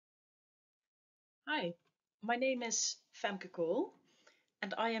Hi, my name is Femke Cole,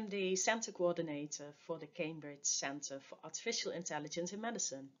 and I am the Center Coordinator for the Cambridge Center for Artificial Intelligence in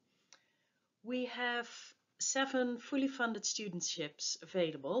Medicine. We have 7 fully funded studentships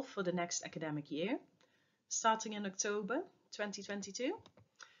available for the next academic year, starting in October 2022.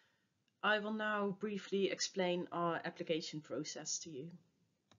 I will now briefly explain our application process to you.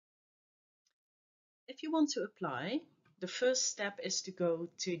 If you want to apply, the first step is to go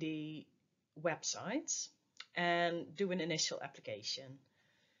to the website and do an initial application.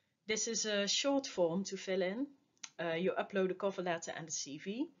 This is a short form to fill in. You upload a cover letter and a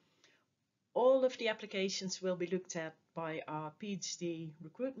CV. All of the applications will be looked at by our PhD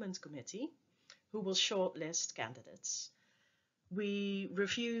recruitment committee, who will shortlist candidates. We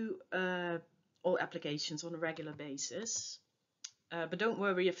review all applications on a regular basis, but don't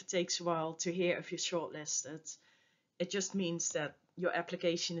worry if it takes a while to hear if you're shortlisted. It just means that your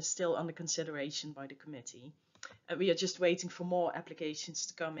application is still under consideration by the committee. And we are just waiting for more applications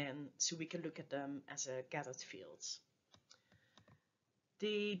to come in so we can look at them as a gathered field.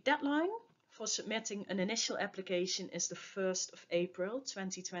 The deadline for submitting an initial application is the 1st of April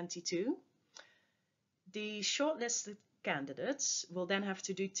 2022. The shortlisted candidates will then have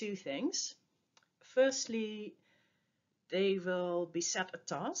to do two things. Firstly, they will be set a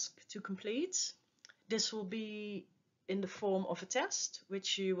task to complete. This will be in the form of a test,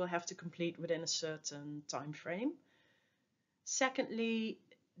 which you will have to complete within a certain time frame. Secondly,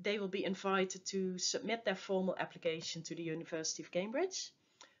 they will be invited to submit their formal application to the University of Cambridge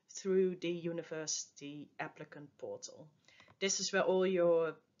through the university applicant portal. This is where all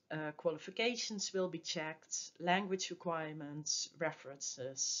your qualifications will be checked, language requirements,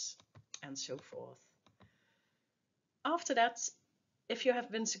 references, and so forth. After that, if you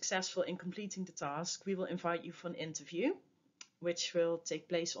have been successful in completing the task, we will invite you for an interview, which will take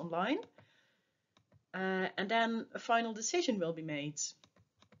place online. And then a final decision will be made.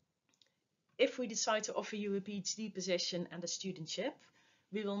 If we decide to offer you a PhD position and a studentship,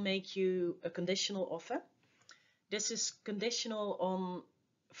 we will make you a conditional offer. This is conditional on,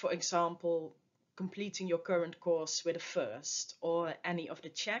 for example, completing your current course with a first, or any of the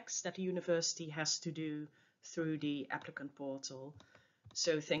checks that the university has to do through the applicant portal.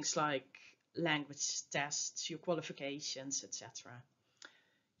 So things like language tests, your qualifications, etc.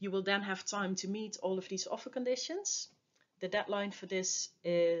 You will then have time to meet all of these offer conditions. The deadline for this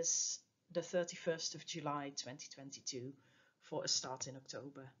is the 31st of July 2022 for a start in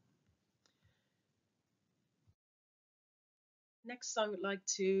October. Next, I would like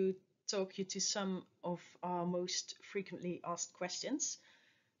to talk you to some of our most frequently asked questions.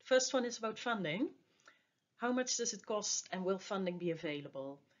 The first one is about funding. How much does it cost and will funding be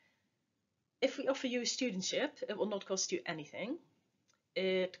available? If we offer you a studentship, it will not cost you anything.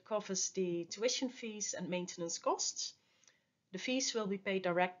 It covers the tuition fees and maintenance costs. The fees will be paid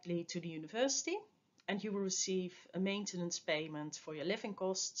directly to the university, and you will receive a maintenance payment for your living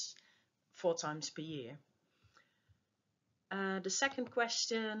costs 4 times per year. The second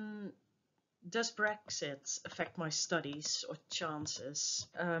question, does Brexit affect my studies or chances?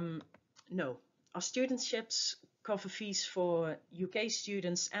 No. Our studentships cover fees for UK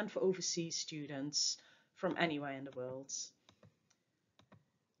students and for overseas students from anywhere in the world.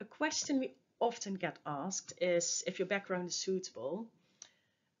 A question we often get asked is if your background is suitable.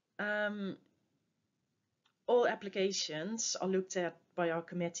 All applications are looked at by our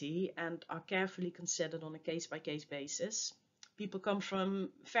committee and are carefully considered on a case-by-case basis. People come from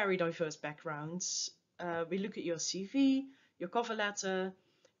very diverse backgrounds. We look at your CV, your cover letter,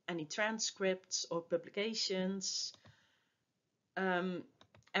 any transcripts or publications, and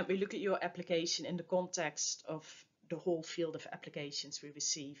we look at your application in the context of the whole field of applications we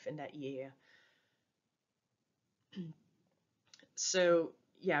receive in that year. So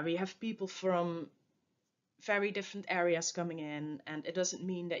yeah, we have people from very different areas coming in, and it doesn't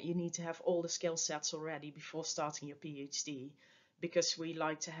mean that you need to have all the skill sets already before starting your PhD, because we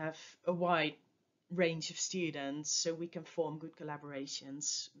like to have a wide range of students so we can form good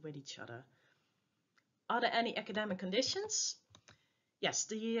collaborations with each other. Are there any academic conditions? Yes,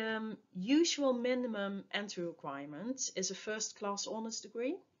 the usual minimum entry requirement is a first-class honours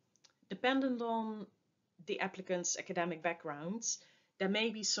degree. Dependent on the applicant's academic background, there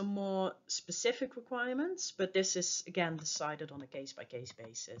may be some more specific requirements, but this is again decided on a case-by-case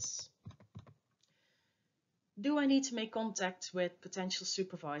basis. Do I need to make contact with potential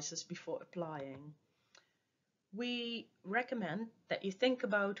supervisors before applying? We recommend that you think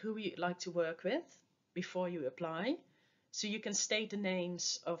about who you'd like to work with before you apply, so you can state the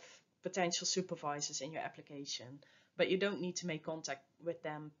names of potential supervisors in your application, but you don't need to make contact with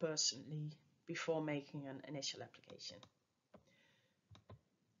them personally before making an initial application.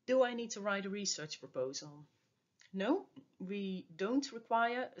 Do I need to write a research proposal? No, we don't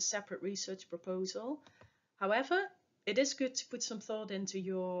require a separate research proposal. However, it is good to put some thought into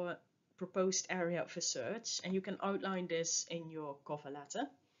your proposed area of research, and you can outline this in your cover letter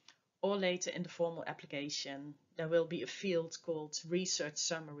or later in the formal application. There will be a field called research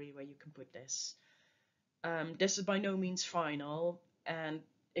summary where you can put this. This is by no means final, and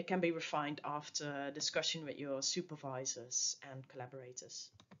it can be refined after discussion with your supervisors and collaborators.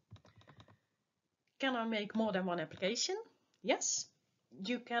 Can I make more than one application? Yes,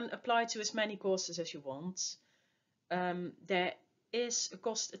 you can apply to as many courses as you want. There is a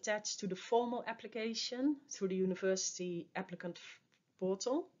cost attached to the formal application through the university applicant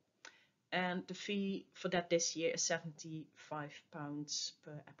portal, and the fee for that this year is £75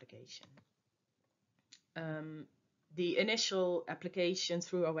 per application. The initial application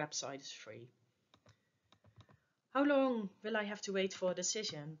through our website is free. How long will I have to wait for a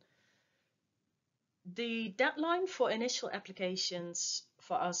decision? The deadline for initial applications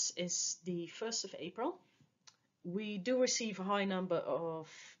for us is the 1st of April. We do receive a high number of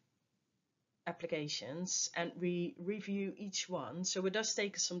applications and we review each one, so it does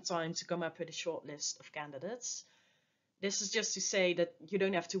take us some time to come up with a short list of candidates. This is just to say that you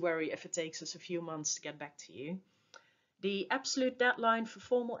don't have to worry if it takes us a few months to get back to you. The absolute deadline for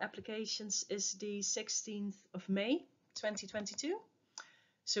formal applications is the 16th of May 2022.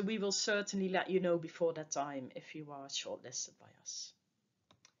 So we will certainly let you know before that time if you are shortlisted by us.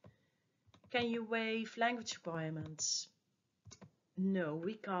 Can you waive language requirements? No,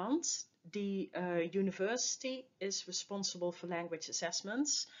 we can't. The university is responsible for language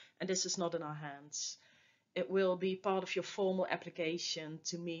assessments, and this is not in our hands. It will be part of your formal application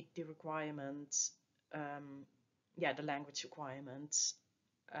to meet the requirements, the language requirements.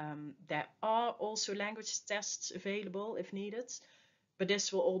 There are also language tests available if needed, but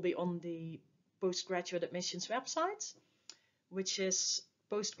this will all be on the postgraduate admissions website, which is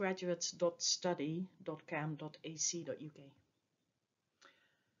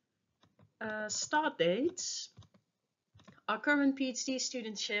postgraduates.study.cam.ac.uk. Start dates. Our current PhD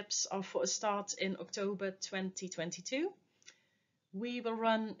studentships are for a start in October 2022. We will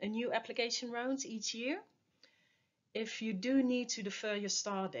run a new application round each year. If you do need to defer your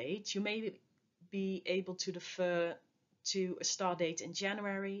start date, you may be able to defer to a start date in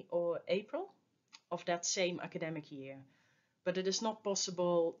January or April of that same academic year, but it is not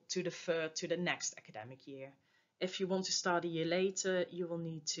possible to defer to the next academic year. If you want to start a year later, you will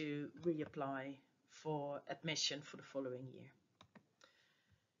need to reapply for admission for the following year.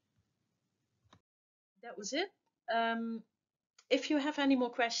 That was it. If you have any more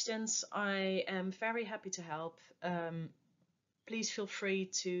questions, I am very happy to help. Please feel free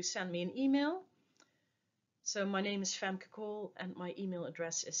to send me an email. So my name is Femke Cole and my email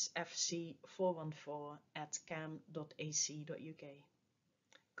address is fc414@cam.ac.uk.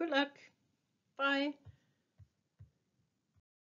 Good luck. Bye.